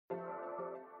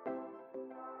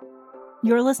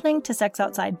You're listening to Sex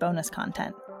Outside bonus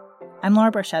content. I'm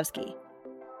Laura Borshevsky.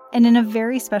 And in a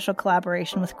very special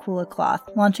collaboration with Kula Cloth,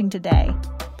 launching today,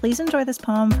 please enjoy this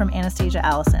poem from Anastasia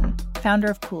Allison, founder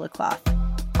of Kula Cloth,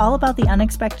 all about the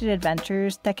unexpected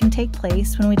adventures that can take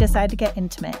place when we decide to get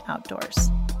intimate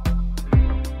outdoors.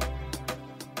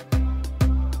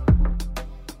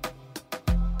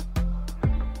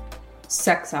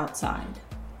 Sex outside.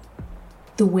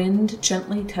 The wind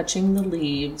gently touching the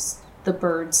leaves, the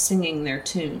birds singing their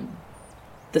tune,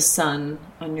 the sun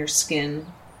on your skin,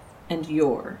 and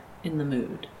you're in the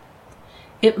mood.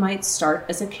 It might start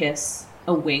as a kiss,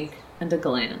 a wink, and a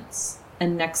glance,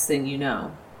 and next thing you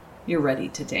know, you're ready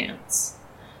to dance.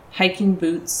 Hiking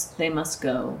boots, they must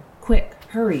go. Quick,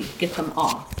 hurry, get them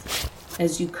off,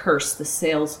 as you curse the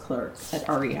sales clerk at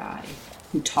REI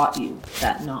who taught you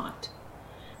that knot.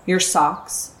 Your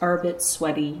socks are a bit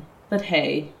sweaty, but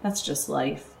hey, that's just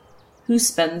life. Who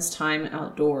spends time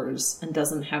outdoors and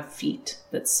doesn't have feet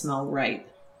that smell ripe?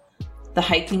 The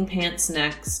hiking pants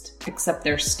next, except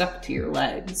they're stuck to your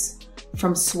legs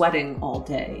from sweating all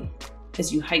day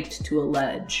as you hiked to a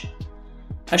ledge.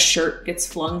 A shirt gets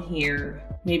flung here,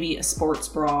 maybe a sports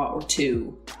bra or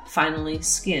two. Finally,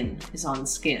 skin is on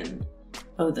skin.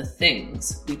 Oh, the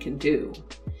things we can do.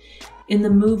 In the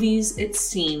movies, it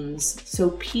seems so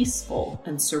peaceful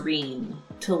and serene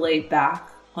to lay back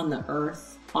on the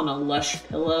earth on a lush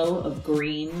pillow of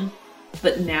green.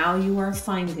 But now you are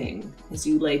finding, as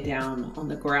you lay down on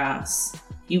the grass,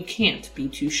 you can't be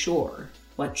too sure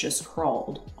what just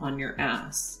crawled on your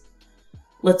ass.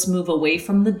 Let's move away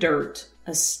from the dirt.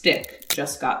 A stick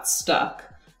just got stuck.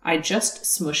 I just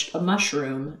smushed a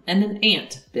mushroom and an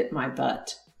ant bit my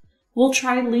butt. We'll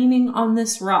try leaning on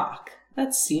this rock.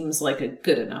 That seems like a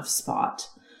good enough spot.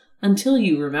 Until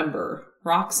you remember,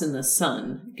 rocks in the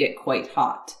sun get quite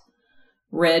hot.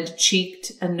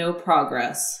 Red-cheeked and no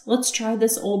progress. Let's try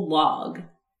this old log.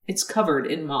 It's covered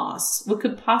in moss. What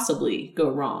could possibly go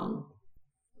wrong?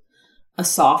 A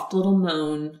soft little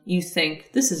moan. You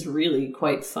think, this is really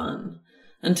quite fun.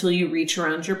 Until you reach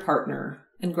around your partner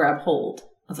and grab hold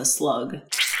of a slug.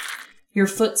 Your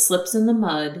foot slips in the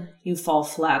mud. You fall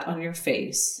flat on your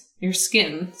face. Your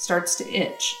skin starts to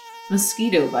itch.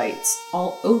 Mosquito bites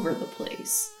all over the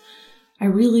place. I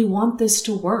really want this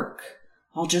to work.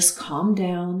 I'll just calm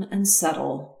down and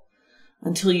settle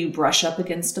until you brush up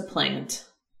against a plant,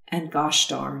 and gosh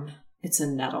darn, it's a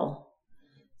nettle.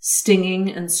 Stinging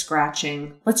and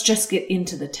scratching, let's just get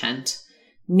into the tent.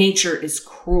 Nature is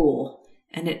cruel,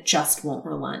 and it just won't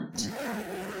relent.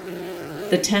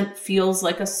 The tent feels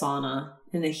like a sauna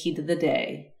in the heat of the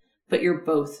day, but you're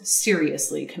both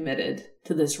seriously committed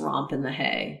to this romp in the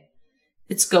hay.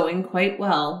 It's going quite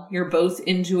well, you're both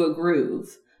into a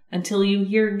groove, until you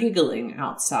hear giggling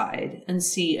outside and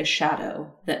see a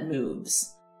shadow that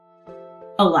moves.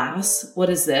 Alas, what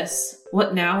is this?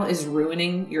 What now is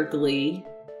ruining your glee?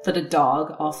 But a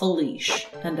dog off a leash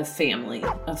and a family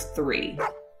of 3.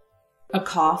 A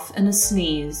cough and a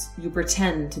sneeze, you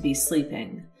pretend to be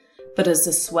sleeping, but as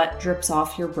the sweat drips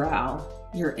off your brow,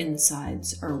 your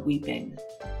insides are weeping.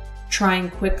 Trying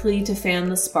quickly to fan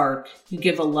the spark, you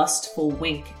give a lustful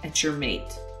wink at your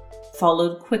mate,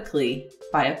 followed quickly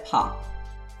by a pop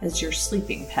as your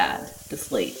sleeping pad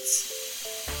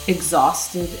deflates.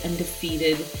 Exhausted and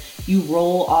defeated, you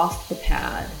roll off the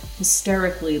pad,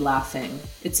 hysterically laughing.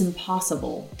 It's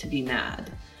impossible to be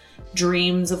mad.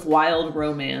 Dreams of wild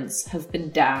romance have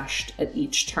been dashed at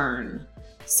each turn.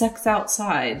 Sex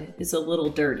outside is a little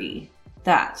dirty.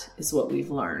 That is what we've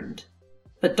learned.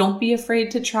 But don't be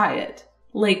afraid to try it.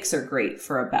 Lakes are great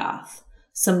for a bath.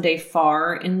 Someday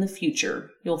far in the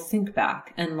future, you'll think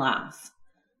back and laugh.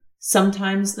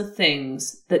 Sometimes the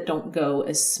things that don't go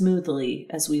as smoothly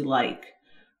as we like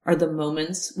are the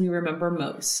moments we remember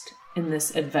most in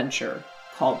this adventure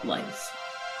called life.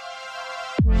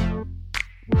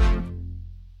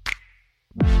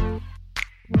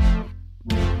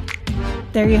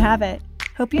 There you have it.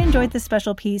 Hope you enjoyed this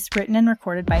special piece written and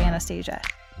recorded by Anastasia.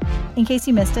 In case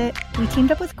you missed it, we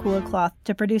teamed up with Kula Cloth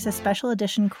to produce a special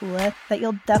edition Kula that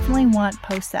you'll definitely want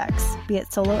post-sex, be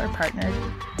it solo or partnered,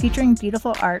 featuring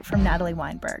beautiful art from Natalie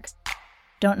Weinberg.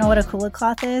 Don't know what a Kula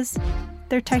Cloth is?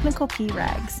 They're technical pee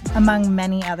rags, among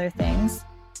many other things,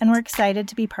 and we're excited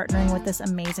to be partnering with this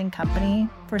amazing company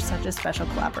for such a special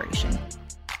collaboration.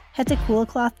 Head to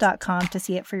kulacloth.com to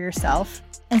see it for yourself,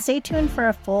 and stay tuned for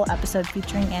a full episode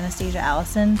featuring Anastasia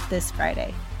Allison this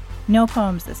Friday. No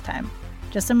poems this time.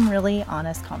 Just some really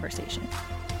honest conversation.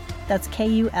 That's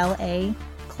KULA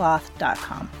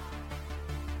cloth.com.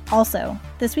 Also,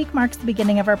 this week marks the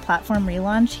beginning of our platform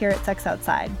relaunch here at Sex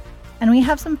Outside. And we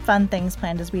have some fun things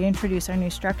planned as we introduce our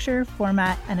new structure,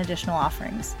 format, and additional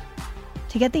offerings.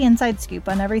 To get the inside scoop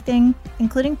on everything,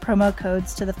 including promo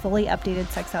codes to the fully updated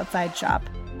Sex Outside shop,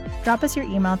 drop us your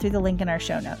email through the link in our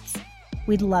show notes.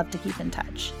 We'd love to keep in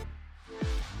touch.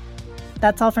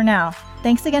 That's all for now.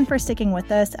 Thanks again for sticking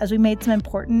with us as we made some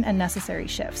important and necessary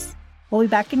shifts. We'll be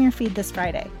back in your feed this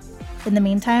Friday. In the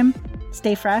meantime,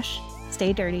 stay fresh,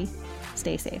 stay dirty,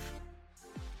 stay safe.